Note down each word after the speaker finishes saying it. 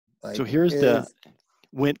So Like, here's the is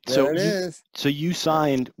when there it is. so you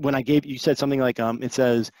signed when I gave you said something like it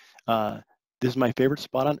says uh this is my favorite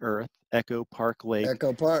spot on earth, Echo Park Lake,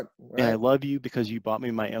 Echo Park, and I right? love you because you bought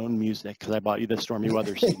me my own music because I bought you the Stormy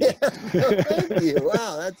Weather CD. Yeah, no, thank you.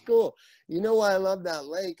 Wow, that's cool. You know why I love that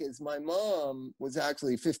lake is my mom was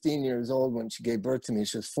actually 15 years old when she gave birth to me.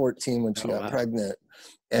 She was 14 when she Oh got wow. pregnant.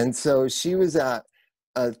 And so she was at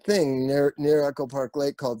a thing near Echo Park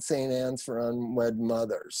Lake called St. Anne's for Unwed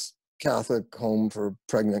Mothers, Catholic home for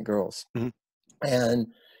pregnant girls. Mm-hmm. And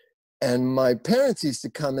and my parents used to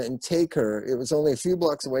come and take her. It was only a few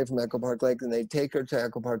blocks away from Echo Park Lake, and they'd take her to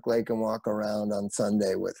Echo Park Lake and walk around on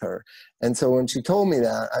Sunday with her. And so when she told me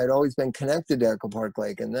that, I'd always been connected to Echo Park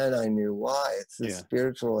Lake, and then I knew why. It's this Yeah.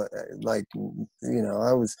 spiritual, like,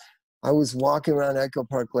 I was walking around Echo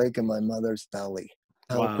Park Lake in my mother's belly.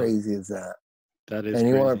 How Wow. crazy is that? That is And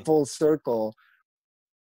you want crazy. full circle,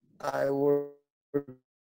 I work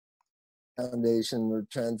foundation with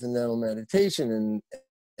transcendental meditation,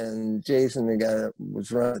 and Jason, the guy that was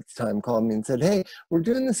running at the time, called me and said, hey, we're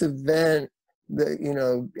doing this event that,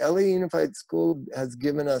 LA Unified School has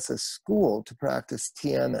given us a school to practice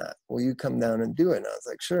TM at. Will you come down and do it? And I was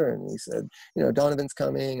like, sure. And he said, Donovan's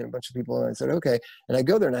coming and a bunch of people. And I said, okay. And I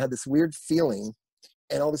go there and I had this weird feeling.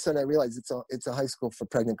 And all of a sudden I realized it's a high school for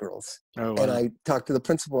pregnant girls. Oh And wow. I talked to the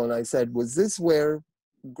principal and I said, was this where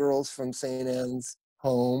girls from St. Anne's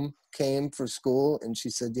home came for school? And she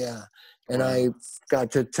said, yeah. And I Wow.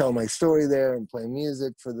 got to tell my story there and play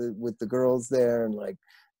music with the girls there and like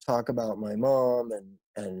talk about my mom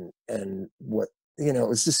and what, it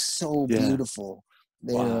was just so Yeah. beautiful.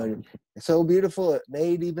 Wow. So beautiful it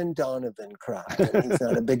made even Donovan cry, and he's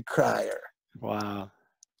not a big crier. Wow.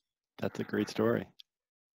 That's a great story.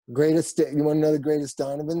 Greatest, you want to know the greatest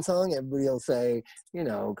Donovan song? Everybody will say,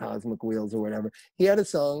 Cosmic Wheels or whatever. He had a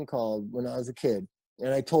song called When I Was a Kid.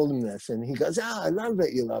 And I told him this, and he goes, I love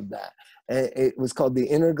that you love that. And it was called The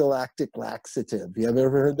Intergalactic Laxative. You ever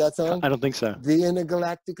heard that song? I don't think so. The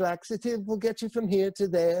intergalactic laxative will get you from here to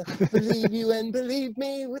there. Believe you and believe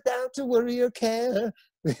me without to worry or care.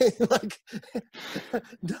 Like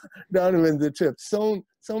Donovan's a trip. So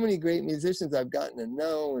many great musicians I've gotten to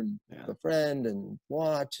know and Yeah. befriend and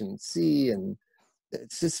watch and see, and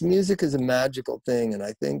it's just music is a magical thing, and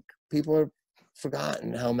I think people have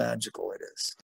forgotten how magical it is.